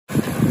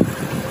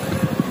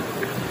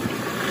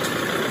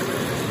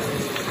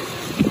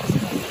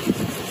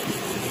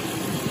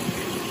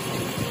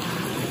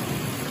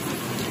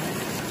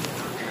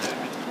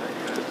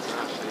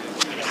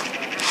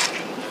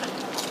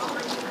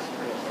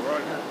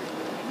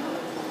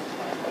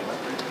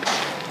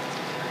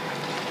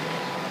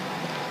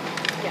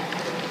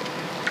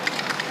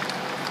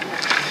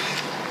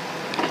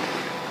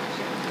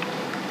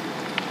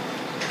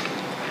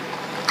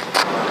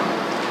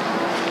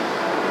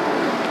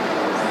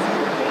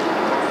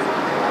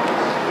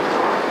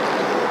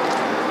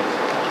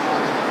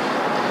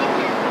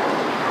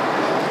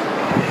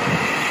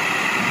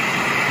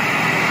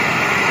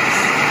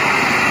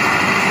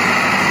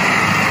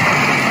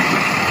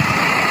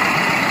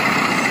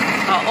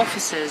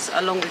officers,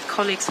 along with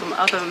colleagues from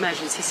other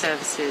emergency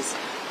services,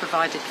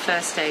 provided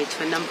first aid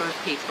to a number of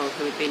people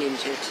who had been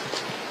injured.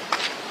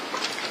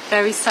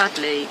 Very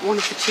sadly, one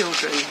of the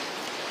children,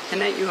 an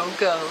 8-year-old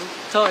girl,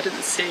 died at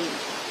the scene.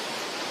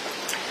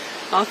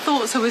 Our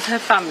thoughts are with her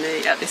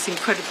family at this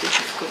incredibly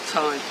difficult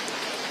time.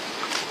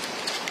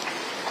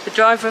 The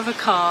driver of a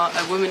car,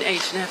 a woman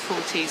aged in her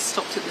 40s,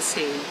 stopped at the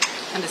scene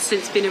and has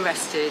since been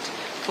arrested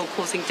for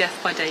causing death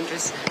by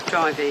dangerous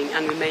driving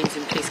and remains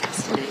in police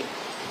custody.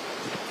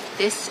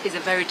 This is a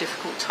very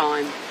difficult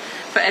time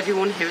for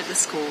everyone here at the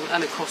school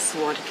and across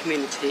the wider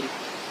community.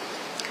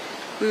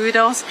 We would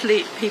ask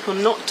people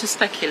not to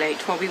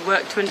speculate while we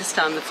work to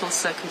understand the full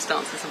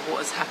circumstances of what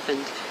has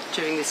happened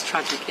during this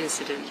tragic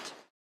incident.